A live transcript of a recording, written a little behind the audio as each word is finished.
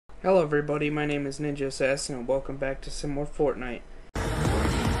Hello everybody, my name is Ninja Assassin and welcome back to some more Fortnite. A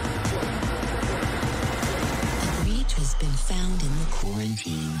breach has been found in the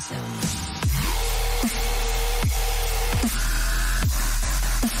quarantine zone.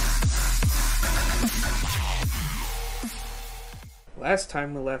 Last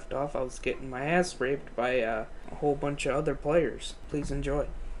time we left off, I was getting my ass raped by a whole bunch of other players. Please enjoy.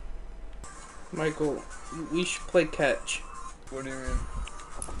 Michael, we should play catch. What do you mean?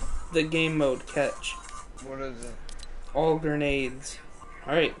 The game mode catch. What is it? All grenades.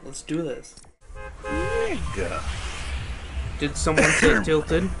 Alright, let's do this. Nigga. Did someone say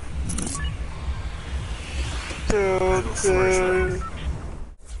tilted? Tilted.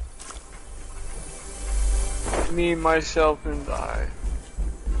 Me, myself, and I.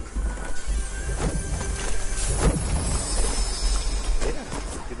 Yeah,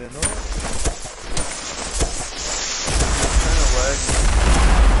 you didn't know that?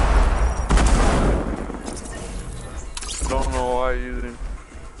 Don't know why either.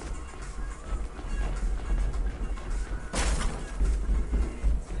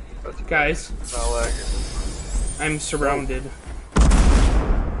 Guys, not lagging. I'm surrounded.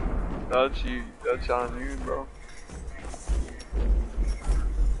 That's you. That's on you, bro.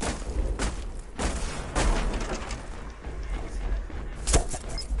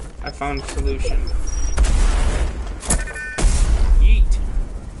 I found a solution. Yeet.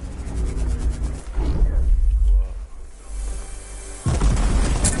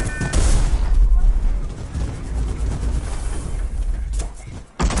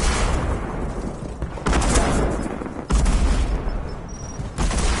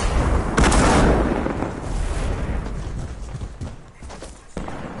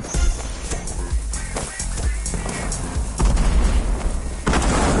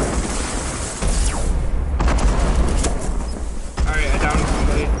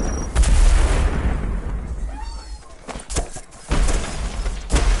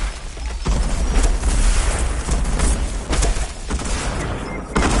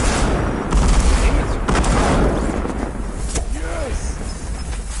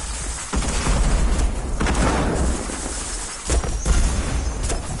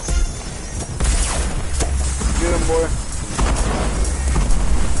 Boy.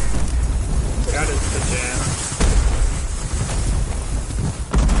 That is the jam.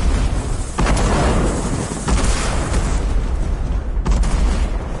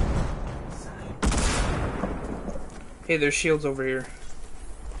 Hey, there's shields over here.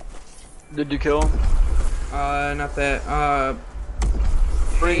 Did you kill him? Not that.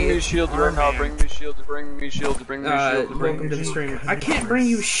 Bring me shields right now. man. Bring me shields. Bring me shields. Bring me shields. Bring Welcome me to the shields. stream. I can't bring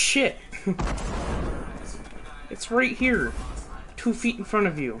you shit. It's right here. 2 feet in front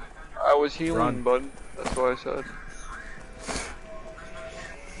of you. I was healing, bud. That's what I said.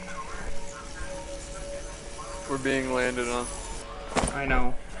 We're being landed on. I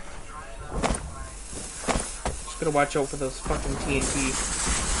know. Just gotta watch out for those fucking TNT.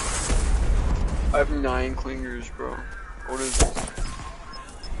 I have 9 clingers, bro. What is this?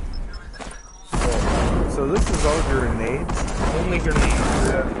 So this is all grenades? Only grenades.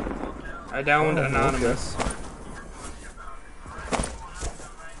 Yeah. I downed Oh, Anonymous.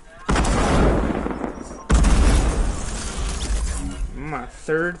 My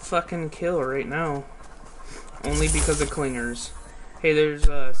 3rd fucking kill right now. Only because of clingers. Hey, there's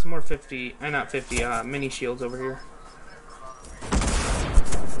some more 50, not 50, mini shields over here.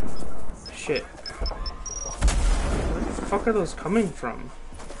 Shit. Where the fuck are those coming from?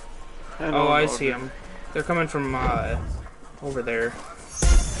 Oh, I see them. They're coming from, over there.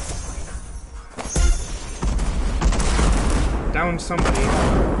 Down somebody.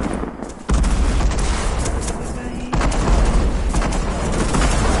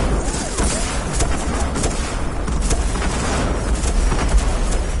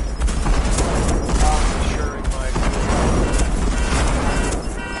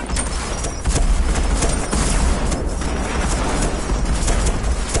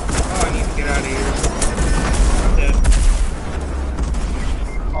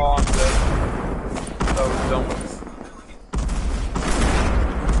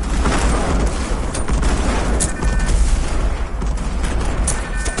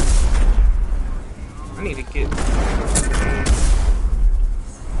 I need to get...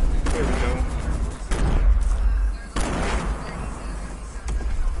 There we go.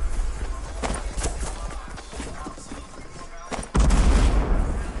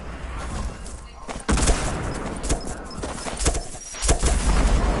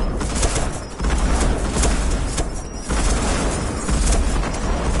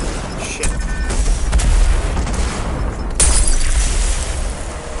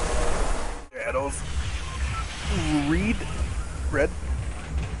 Red.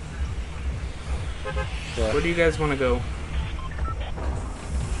 Where do you guys want to go?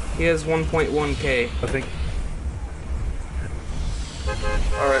 He has 1.1k. I think.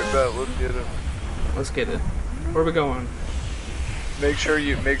 Alright, bet, let's get it. Let's get it. Where are we going? Make sure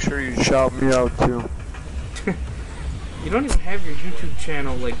you shout me out too. You don't even have your YouTube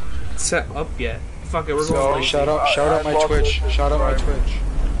channel like set up yet. Fuck it, we're going. Lazy. Shout out my Twitch. Shout out my Twitch.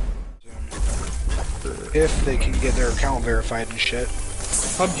 If they can get their account verified and shit.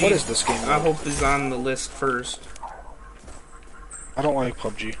 PUBG. What is this game? I hope is on the list first. I don't like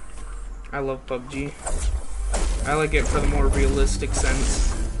PUBG. I love PUBG. I like it for the more realistic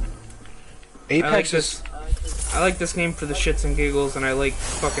sense. Apex I like this game for the shits and giggles, and I like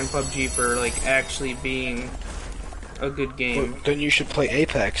fucking PUBG for like actually being a good game. Then you should play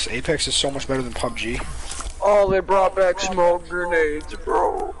Apex. Apex is so much better than PUBG. Oh, they brought back smoke grenades,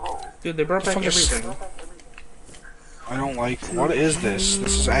 bro. Dude, they brought back everything. I don't like. What is this?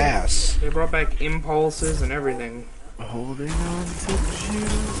 This is ass. They brought back impulses and everything. Holding on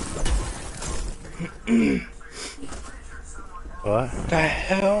to you. What? The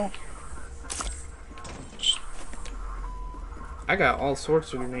hell? I got all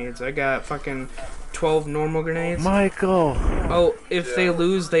sorts of grenades. I got fucking 12 normal grenades. Michael. Oh, if they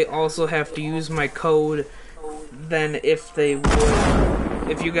lose, they also have to use my code. Then, if they would,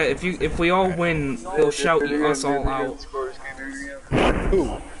 if we all win, he'll shout us all out.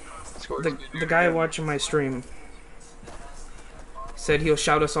 Who? The guy watching my stream said he'll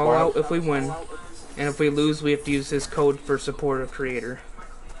shout us all out if we win, and if we lose, we have to use his code for support a creator.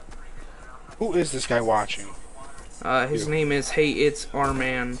 Who is this guy watching? His name is Hey It's Our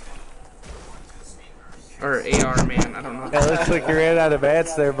Man. Or AR Man, I don't know. Yeah, looks like you ran out of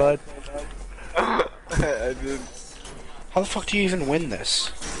ads there, bud. I did. How the fuck do you even win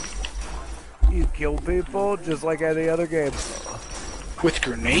this? You kill people just like any other game. With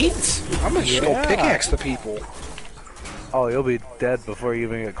grenades? I'm gonna just go pickaxe the people. Oh, you'll be dead before you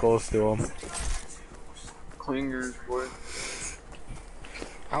even get close to them. Clingers, boy.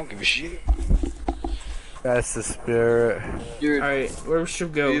 I don't give a shit. That's the spirit. Alright, where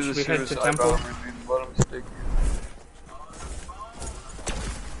should we go? Should we head to Temple? Let him stick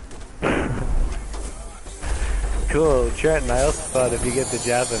Cool, Trenton, I also thought if you get the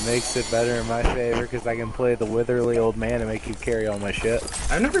job it makes it better in my favor because I can play the witherly old man and make you carry all my shit.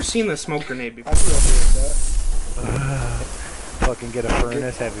 I've never seen the smoke grenade before. Fucking get a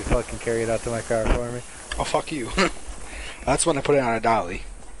furnace, have you fucking carry it out to my car for me. Oh, fuck you. That's when I put it on a dolly.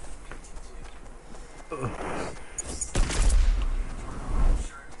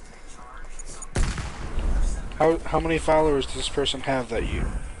 How many followers does this person have that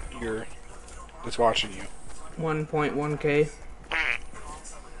that's watching you? 1.1k.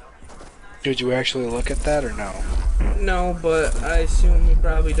 Did you actually look at that or no? No, but I assume he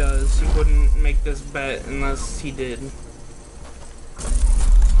probably does. He wouldn't make this bet unless he did.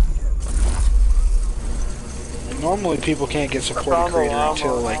 Normally people can't get support creator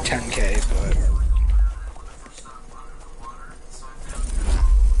until like 10k, but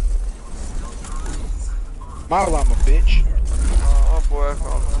my llama, bitch. Oh boy, I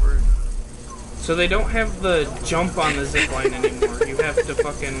found it first. So they don't have the jump on the zipline anymore. You have to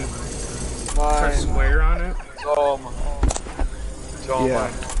fucking press square on it. It's all mine. It's all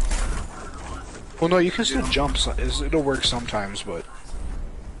mine. Well, no, you can still jump. It'll work sometimes, but.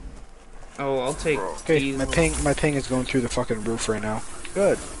 Oh, I'll take Okay, these. my ping is going through the fucking roof right now.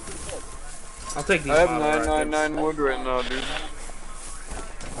 Good. I'll take these. I have bottle 999 wood right now, dude.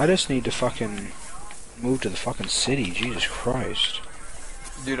 I just need to fucking move to the fucking city. Jesus Christ.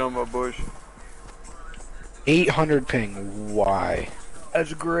 Dude, on my bush. 800 ping. Why?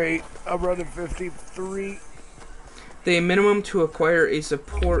 That's great. I'm running 53. The minimum to acquire a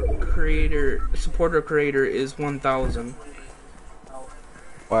supporter creator is 1,000.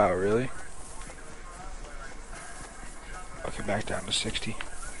 Wow, really? Okay, back down to 60.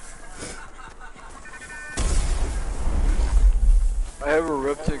 I have a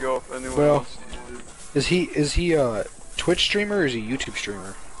rip to go if anyone Well, else needs it. is he a Twitch streamer or is he a YouTube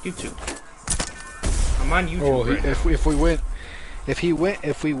streamer? YouTube. I'm on YouTube. Oh, right now.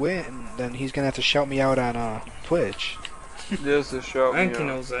 if we win, then he's gonna have to shout me out on Twitch. Yes, to shout I me think he out.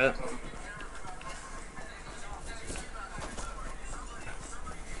 knows that.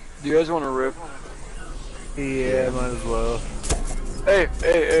 Do you guys want to rip? Yeah, might as well. Hey,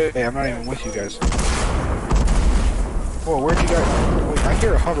 hey, hey. Hey, I'm not even with you guys. Whoa, where'd you guys? Wait, I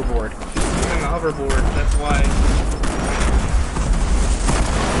hear a hoverboard. He's on the hoverboard, that's why.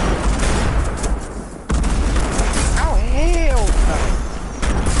 Oh hell!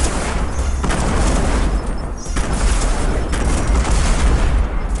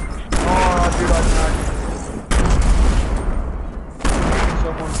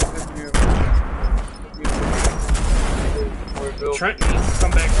 me.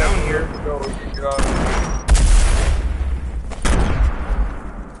 Come back down here. Go, you got it.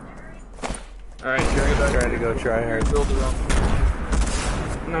 Alright, Try to go try hard. Build it up.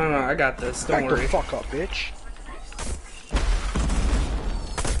 no, I got this. Don't Back the worry. fuck up, bitch.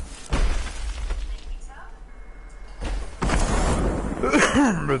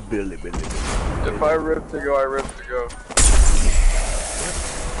 Billy. If I rip to go, I rip to go.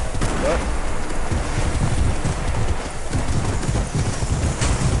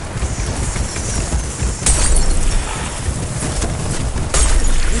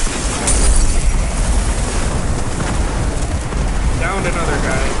 Downed another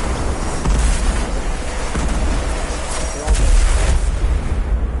guy.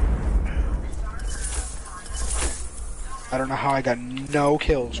 I don't know how I got no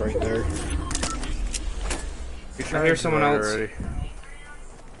kills right there. I hear someone else. Already.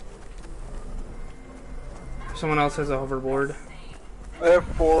 Someone else has a hoverboard. I have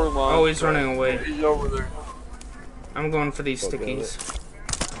 4 lines. Oh, he's running away. He's over there. I'm going for these Go build stickies.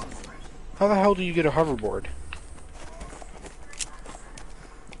 How the hell do you get a hoverboard?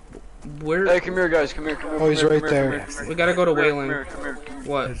 Where? Hey, come here, guys. Come here. Come here. Oh, he's come here, right come here, there. come here, come We gotta go to here, Whaling. Come here. Come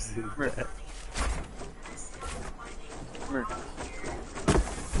here. What? Come here.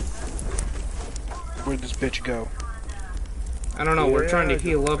 Where'd this bitch go? I don't know. We're Yeah, trying to I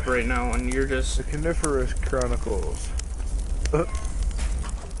heal up right now, and you're just. The Coniferous Chronicles. Oh,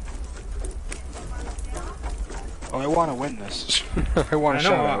 I want to win this. I want I to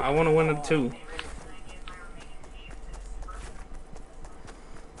know. shout out. I want to win it too.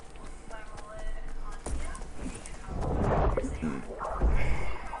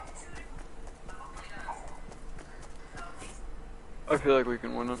 I feel like we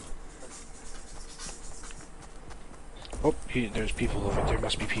can win it. Oh, there's people over there.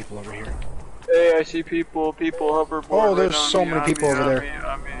 Must be people over here. Hey, I see people. Hoverboard. Oh, there's right on so me, many on people me, over on there. me,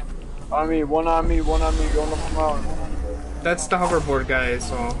 on me. One on me, going up the mountain. That's the hoverboard guy.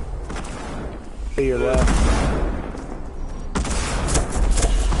 So. To your left.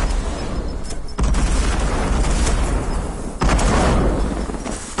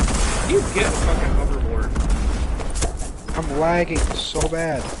 You get a fucking hoverboard. I'm lagging so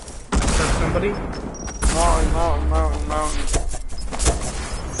bad. Stuck somebody. Mountain.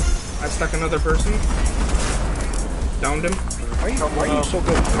 I stuck another person. Downed him. Why are you so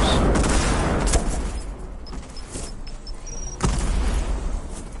good at this?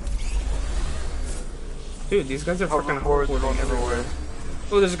 Dude, these guys are fucking Hoverboard's going hoverboarding everywhere. everywhere.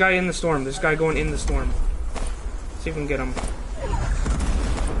 Oh, there's a guy in the storm. There's a guy going in the storm. See if we can get him.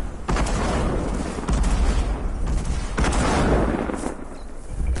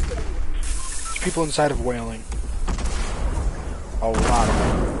 There's people inside of Whaling. A lot of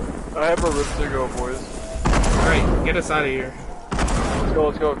them. I have a rip to go, boys. Alright, get us out of here.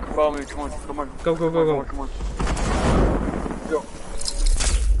 Let's go. Follow me. Come on. Go. Come on. Go.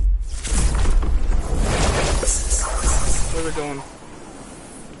 Where are we going?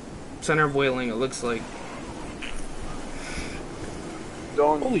 Center of Whaling, it looks like.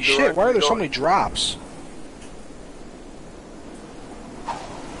 Holy shit, why are there so many drops?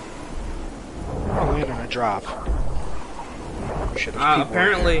 I'll land on a drop. Shit, there's people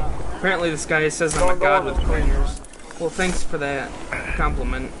Apparently this guy says I'm a god with clingers. Well, thanks for that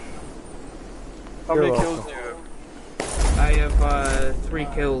compliment. How You're many welcome. kills do you have? I have 3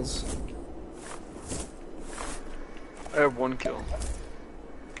 kills. I have 1 kill.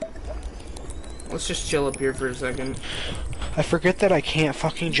 Let's just chill up here for a second. I forget that I can't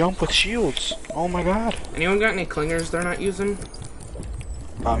fucking jump with shields. Oh my god. Anyone got any clingers they're not using?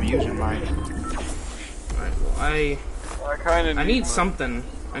 I'm using mine. Alright, well, I kinda need mine. something.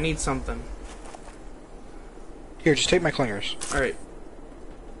 I need something. Here, just take my clingers. Alright.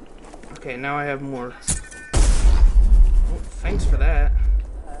 Okay, now I have more. Oh, thanks for that.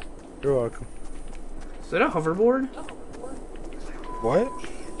 You're welcome. Is that a hoverboard? What?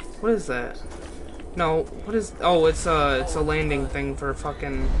 What is that? No, what is... Oh, it's a landing thing for a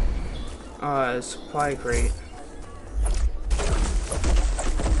fucking, supply crate.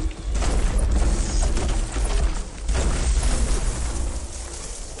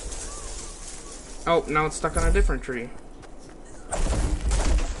 Oh, now it's stuck on a different tree.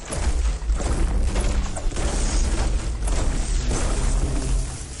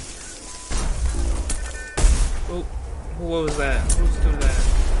 Oh, what was that? Who's doing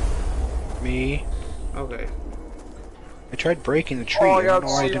that? Me. Okay. I tried breaking the tree. Oh, I I don't got know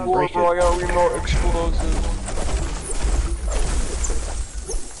why I didn't C4, break bro. I it. got remote explosives.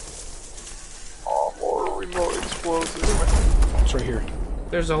 Oh, more remote explosives. It's right here.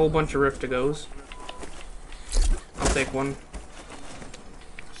 There's a whole bunch of rift to goes. I'll take one.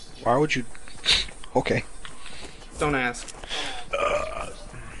 Why would you? Okay. Don't ask.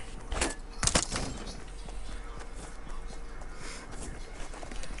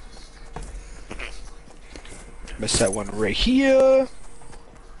 Miss that one right here.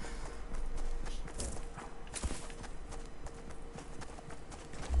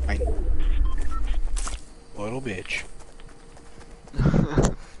 Fine. Little bitch.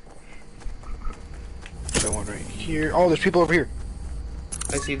 That one right here. Oh, there's people over here.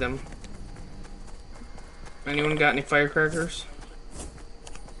 I see them. Anyone got any firecrackers?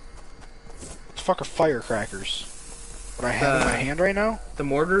 What the fuck are firecrackers? What I have in my hand right now? The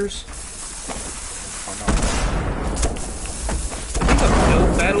mortars? Oh no. I think a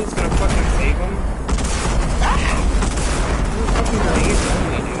build battle's gonna fucking save them. Fucking grenades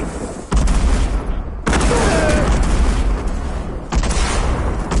only, dude.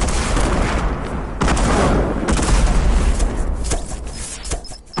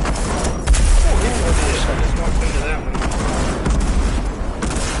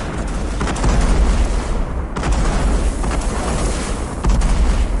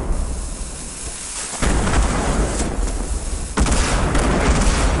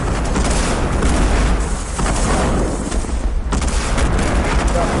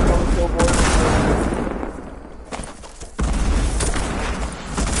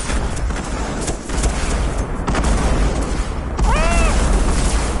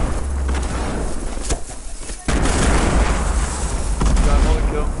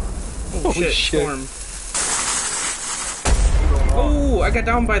 Shit. Storm. Oh, I got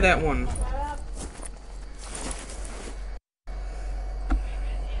down by that one.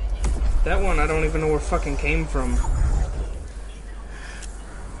 That one, I don't even know where fucking came from.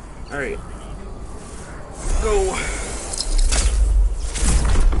 Alright. Go.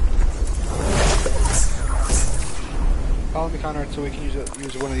 Follow me, Conrad, so we can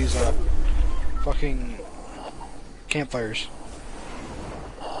use one of these fucking campfires.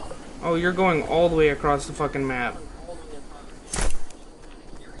 Oh, you're going all the way across the fucking map.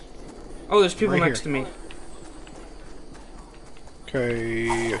 Oh, there's people Right next here. to me.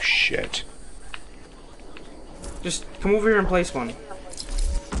 Okay, oh, shit. Just come over here and place one.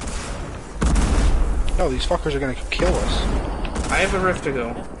 No, these fuckers are gonna kill us. I have a rift to go.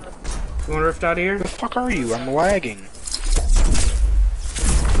 You want a rift out of here? Where the fuck are you? I'm lagging.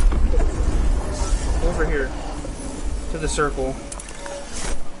 Over here. To the circle.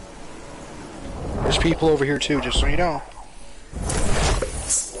 There's people over here too, just so you know.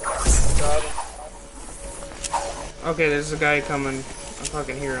 Okay, there's a guy coming. I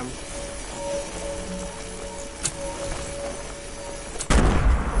fucking hear him.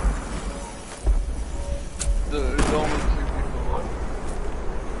 There's only 2 people left.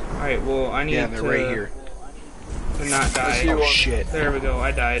 Alright, well, I need Yeah, they're to, right here. to not I die. see Oh one. shit. There we go,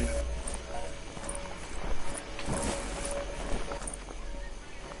 I died.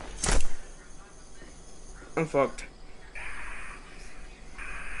 I'm fucked.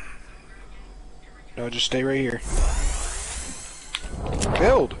 No, just stay right here.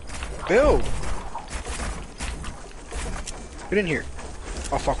 Build! Build! Get in here.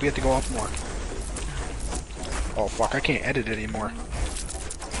 Oh fuck, we have to go up more. Oh fuck, I can't edit anymore.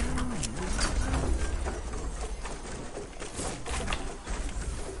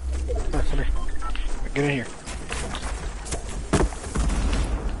 Come here. Get in here.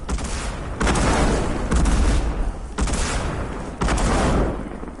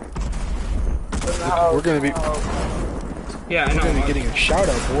 We're gonna be Yeah, I we're gonna know. be getting a shout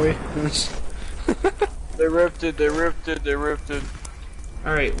out, boy. They rifted, they rifted, they rifted.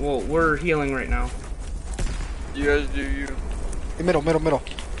 Alright, well, we're healing right now. You guys do you. Hey, middle. Where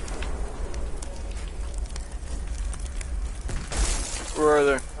are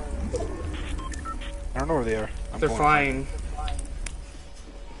they? I don't know where they are. They're flying.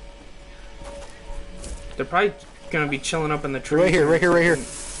 They're probably gonna be chilling up in the trees. Right here.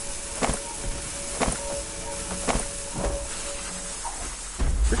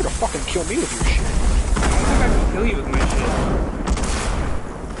 You're gonna fucking kill me with your shit. I don't think I can kill you with my shit.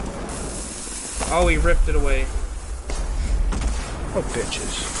 Oh, he ripped it away. What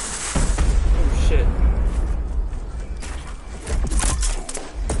bitches? Oh shit.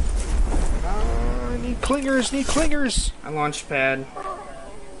 Need clingers. I launched pad.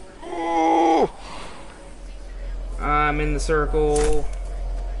 Oh! I'm in the circle.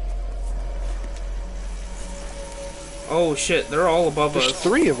 Oh shit, they're all above There's us.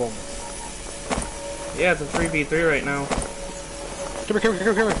 3 of them. Yeah, it's a 3v3 right now. Come here.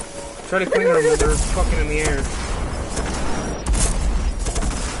 Try to clean them, they're fucking in the air.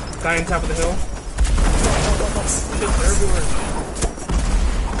 Guy on top of the hill. Shit, they're everywhere.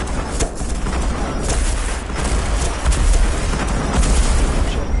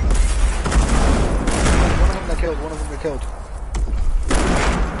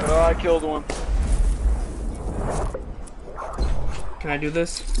 do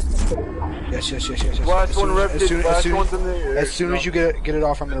this? Yes. Last one ripped it. Last one's in the air. As soon as you get it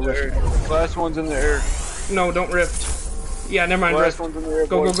off, I'm gonna rift it. Last one's in the air. No, don't rift. Yeah, never mind. Last Rift. one's in the air.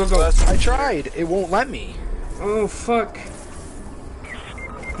 Go, boys. go, go, go. I tried. It won't let me. Oh, fuck.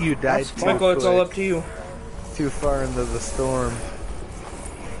 You died too Michael, it's all quick. up to you. Too far into the storm.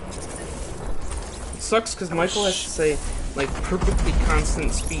 It sucks because Michael has to say, like, perfectly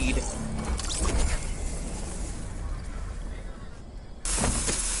constant speed.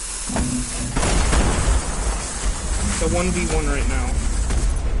 It's a 1v1 right now.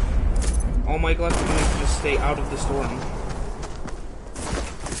 All Michael has to do is just stay out of the storm.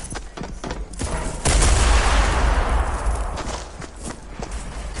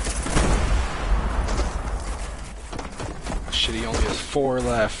 Shit, he only has 4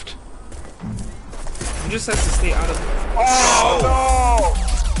 left. He just has to stay out of the... Oh no!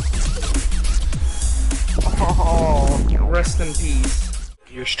 Oh. Rest in peace.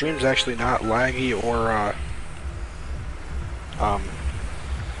 Your stream's actually not laggy or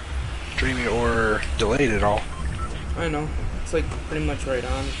streamy or delayed at all. I know. It's like pretty much right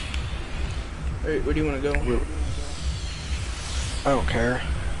on. Alright, where do you want to go? I don't care.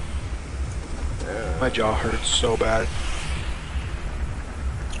 My jaw hurts so bad.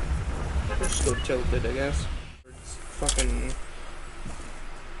 Just go tilted, I guess. It's fucking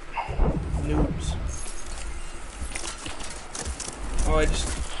noobs. Oh, I just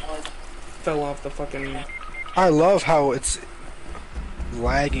fell off the fucking... I love how it's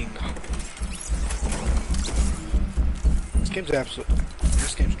lagging. This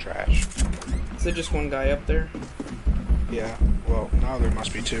game's trash. Is there just one guy up there? Yeah, well, now there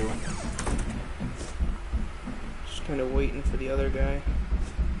must be 2. Just kind of waiting for the other guy.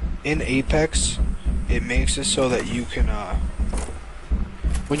 In Apex, it makes it so that you can,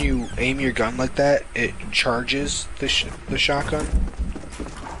 when you aim your gun like that, it charges the shotgun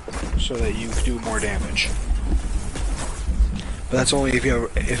so that you do more damage. But that's only if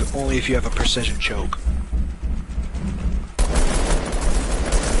you have a precision choke.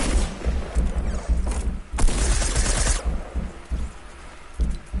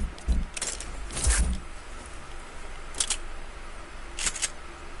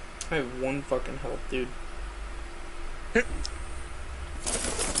 I have 1 fucking health, dude.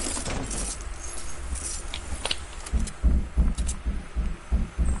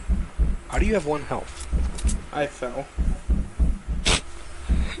 How do you have 1 health? I fell.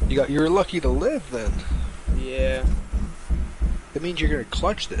 You're lucky to live then. Yeah. That means you're gonna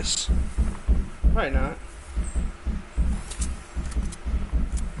clutch this. Probably not.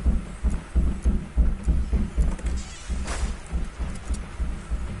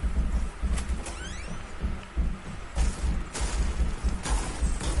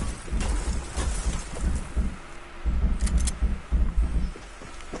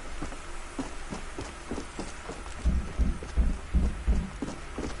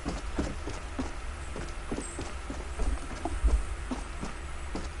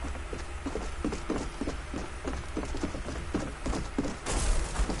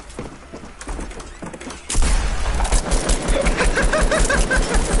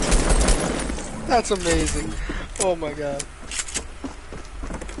 That's amazing. Oh my god.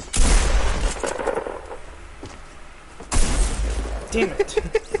 Damn it.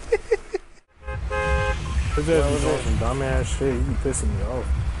 Cause that was some dumbass shit. You be pissing me off.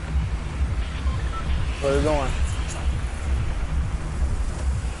 Where we going?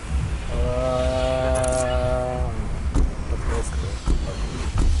 Let's go.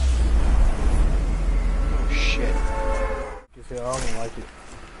 Oh shit. You see, I don't like it.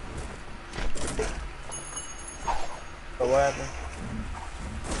 So what happened?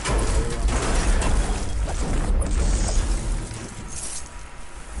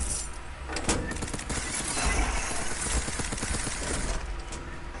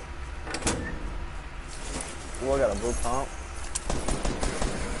 Well, I got a blue pump.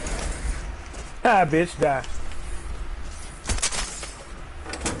 Ah, bitch, die.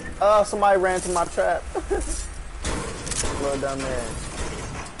 Oh, somebody ran to my trap. Little dumb man.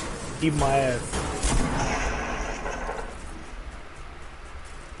 Eat my ass.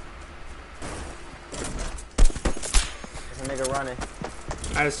 There's a nigga running.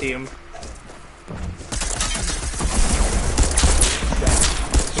 I see him.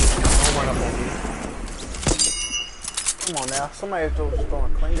 Don't run up on me. Come on now. Somebody was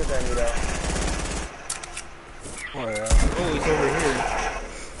throwing clingers at me though. Oh yeah. Oh, he's over here.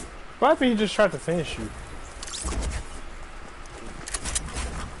 What if he just tried to finish you?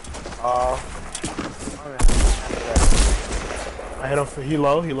 Oh. I hit him. He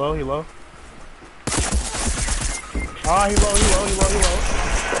low. Oh, he low.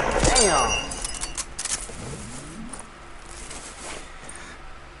 Damn.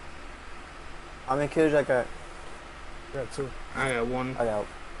 How many kills I got? Got 2. I got one. I got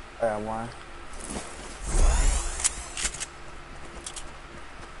one.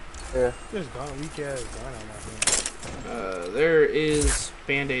 Yeah. Just gun, weak ass gun on my hand. There is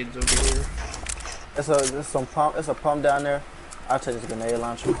band-aids over here. There's some pump. It's a pump down there. I'll take this grenade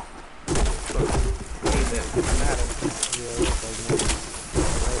launcher. I need that. I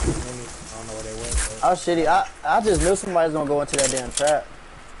don't know where they went. Oh shitty. I just knew somebody's gonna go into that damn trap.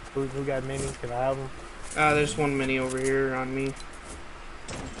 Who got mini? Can I have them? There's one mini over here on me.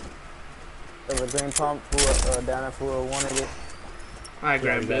 There's a green pump down there for wanted it. I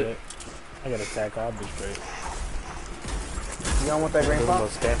grabbed it. I got a tack. I'll be straight. You don't want that green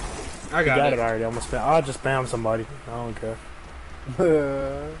pump? I got it already. I'll just spam somebody. I don't care.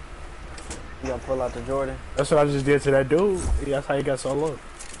 You gonna pull out the Jordan? That's what I just did to that dude. Yeah, that's how he got so low.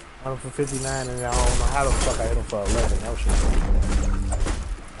 I hit him for 59 and I don't know how the fuck I hit him for 11. That was shit.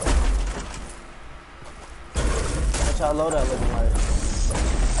 That's how low that looking like.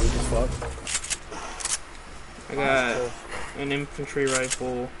 We just fucked. I got an infantry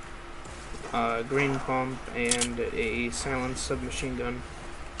rifle, green pump, and a silenced submachine gun.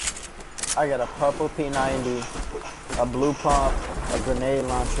 I got a purple P90, a blue pump, a grenade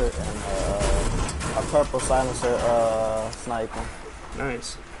launcher, and a purple silencer sniper.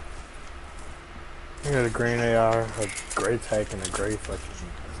 Nice. I got a green AR, a gray tack, and a gray fucking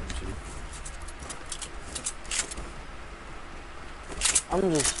SMG.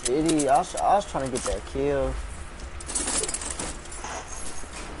 I'm just shitty. I was trying to get that kill.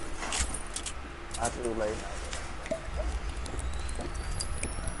 I too late.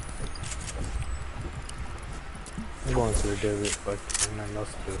 I'm going to the desert, but there's nothing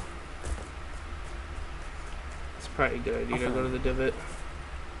else to do. It's probably a good idea to go to the divot.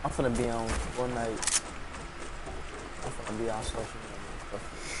 I'm finna be on Fortnite. I'm finna be on social media.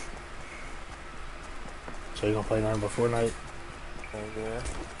 So you gonna play nothing but Fortnite? Yeah.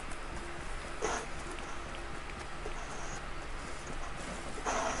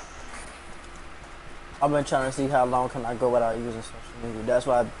 I've been trying to see how long can I go without using social media. That's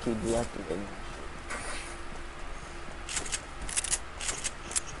why I keep deactivating.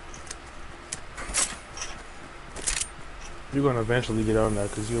 You're gonna eventually get on that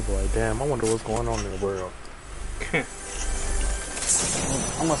because you'll be like, damn, I wonder what's going on in the world. I'm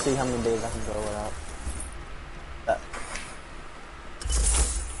gonna see how many days I can go without.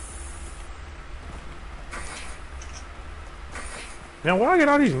 Now, where I get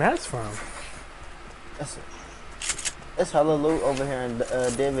all these mats from? It's hella loot over here in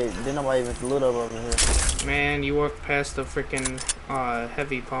David. Didn't nobody even loot up over here. Man, you walked past the freaking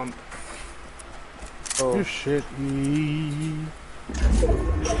heavy pump. Oh, You shit.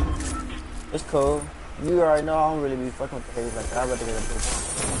 it's cool. You already know I don't really be fucking with the heavies like that. I'd rather get a big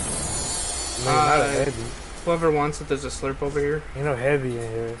one. Not a heavy. Whoever wants it, there's a slurp over here. Ain't no heavy in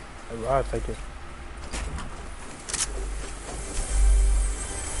here. I'll take it.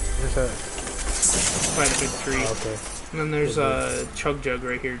 Where's that? Quite a big tree. Oh, okay. And then there's a chug jug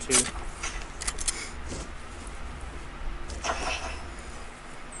right here too.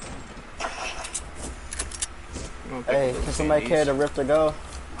 Hey, can somebody carry the Rift to go?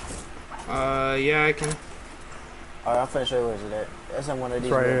 Yeah, I can. Alright, I'll finish it with it. That's in one of It's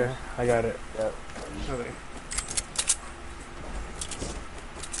these. right buildings. here. I got it. Yep. Okay.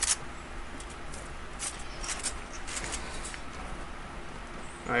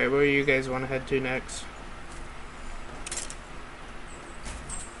 Alright, where do you guys want to head to next?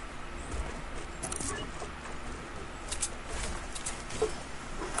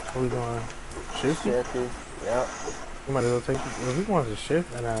 What we doing? Shift? Shifty. Yep. We might as well take it. If we want to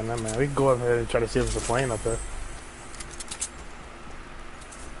shift, no, man. We can go up there and try to see if there's a plane up there.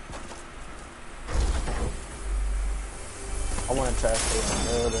 I want to try to stay in the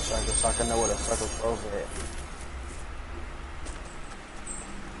middle of the circle so I can know where the circle closes at.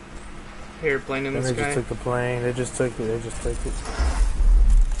 Here, plane in the They sky. just took the plane. They just took it. They just took it.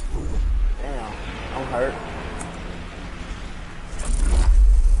 Damn, I'm hurt.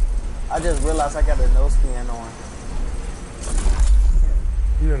 I just realized I got the nose scan on.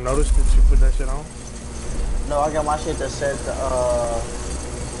 You didn't notice that you put that shit on? No, I got my shit that said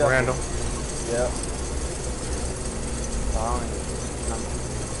the Random. Yep.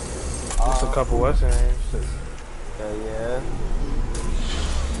 Just a couple Western names. Yeah.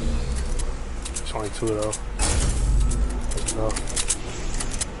 It's only 2 though. Let's go.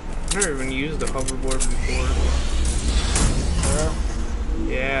 I've never even used a hoverboard before. Sure.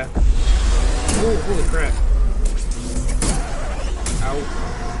 Yeah. Ooh, holy crap. Ow.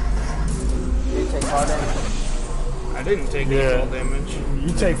 Do you take fall damage? I didn't take any Yeah. fall damage.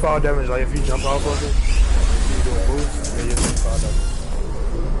 You take fall damage, like if you jump off of it, you do a boost, yeah, you take fall damage.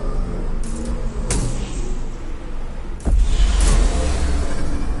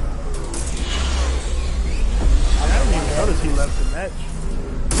 I didn't even notice he left the match.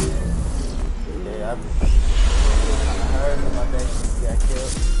 Yeah, I heard about that shit. He got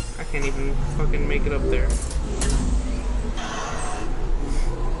killed. I can't even fucking make it up there.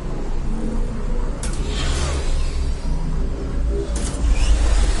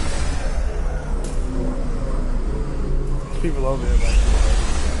 There's people over here, like,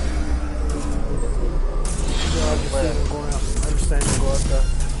 yeah, I just see them going out. I understand you go out there.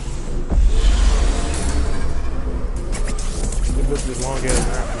 They built this long ass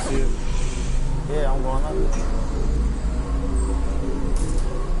map, you see it? Yeah, I'm going up there.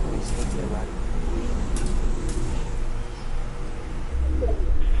 Let me stick to it right.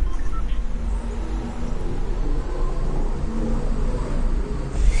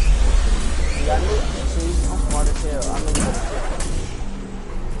 See, I knew. See, I'm smart as hell. I knew you would kill.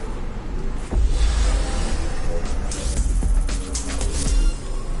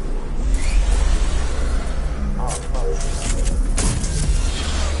 Oh, fuck.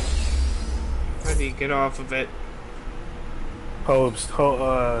 How do you get off of it?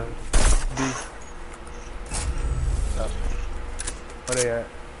 B. Where they at?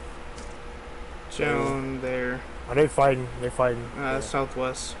 Down there. Are they fighting? They fighting.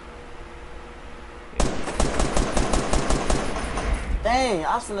 Southwest. Dang,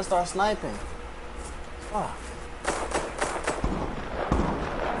 I was finna start sniping. Fuck.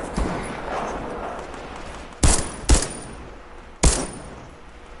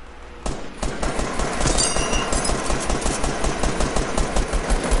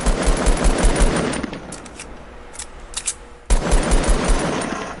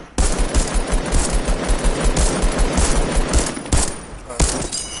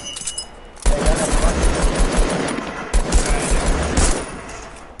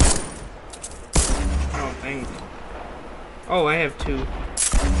 Oh, I have two.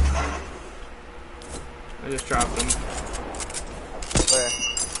 I just dropped them. Where?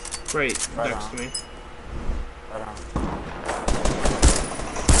 Right next on. to me. Right on.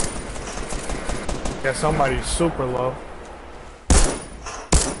 Yeah, somebody's super low.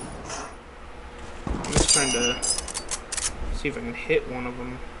 I'm just trying to see if I can hit one of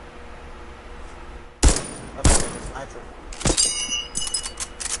them. That's a sniper.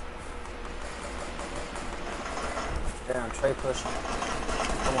 Damn, Trey pushing.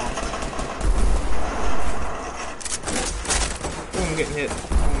 Come on. Oh, I'm getting hit.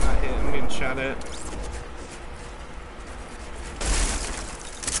 I'm not hit. I'm getting shot at.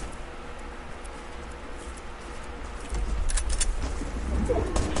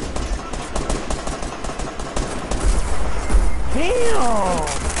 Damn!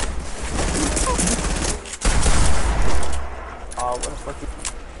 Oh, what the fuck you...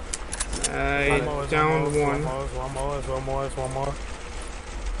 I downed one. One more.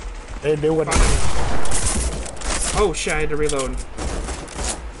 They wouldn't. Oh shit, I had to reload.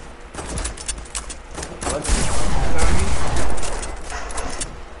 What?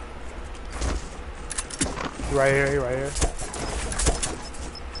 Right here.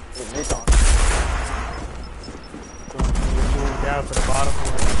 It's on. Down to the bottom.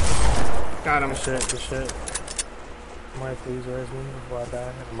 Got him. Good shit. Somebody please raise me before I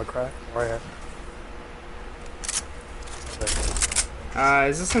die. I'm gonna cry. Right here.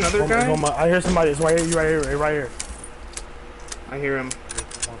 Is this another guy? I hear somebody. It's right here. Right here. I hear him.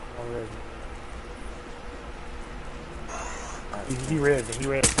 Come on, raise me. He read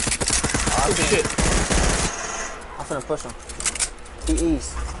me. Oh shit. I'm finna push him. He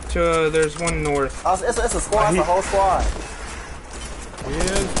east. There's one north. Oh, it's a squad. It's a whole squad. He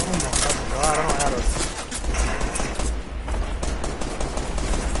is? Oh my god, I don't know how to...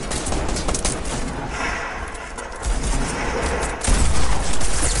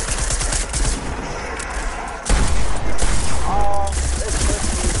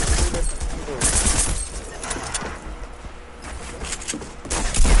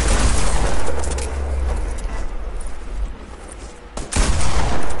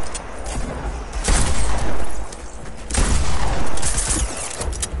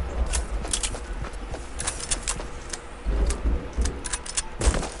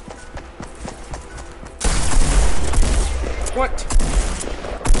 What?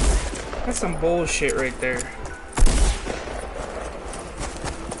 That's some bullshit right there.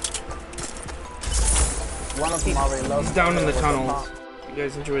 One of them already low. He's down in the tunnels. If you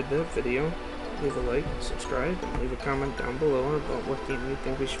guys enjoyed the video, leave a like, subscribe, and leave a comment down below about what game you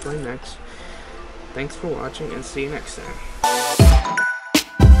think we should play next. Thanks for watching, and see you next time.